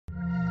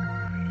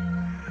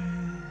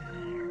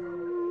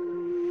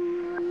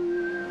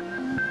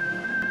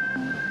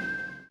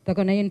The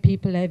Ghanaian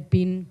people have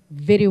been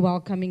very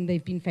welcoming.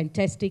 They've been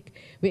fantastic.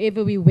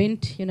 Wherever we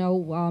went, we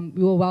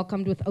were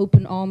welcomed with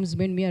open arms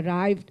when we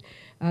arrived.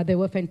 They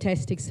were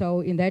fantastic. So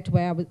in that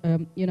way,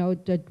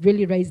 that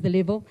really raised the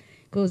level.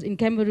 Because in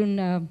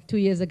Cameroon 2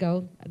 years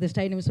ago, the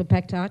stadiums were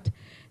packed out.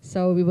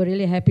 So we were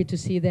really happy to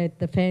see that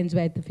the fans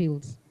were at the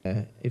fields.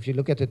 If you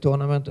look at the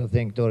tournament, I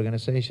think the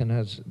organization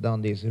has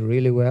done this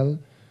really well.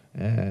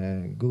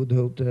 Good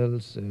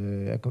hotels,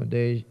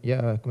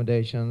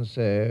 accommodations,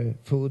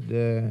 food,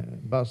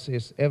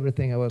 buses,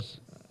 everything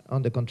was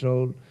under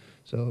control.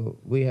 So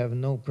we have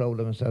no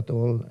problems at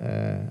all.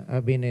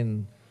 I've been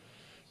in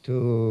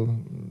to,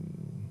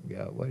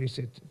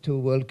 two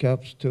World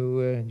Cups,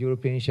 two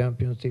European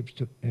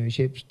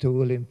Championships,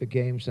 two Olympic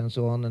Games and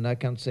so on. And I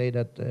can't say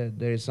that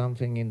there is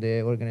something in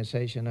the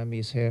organization I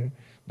miss here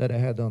that I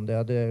had on the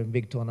other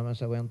big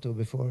tournaments I went to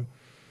before.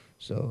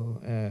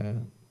 So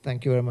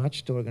thank you very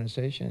much to the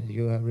organization.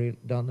 You have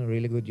done a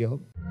really good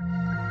job.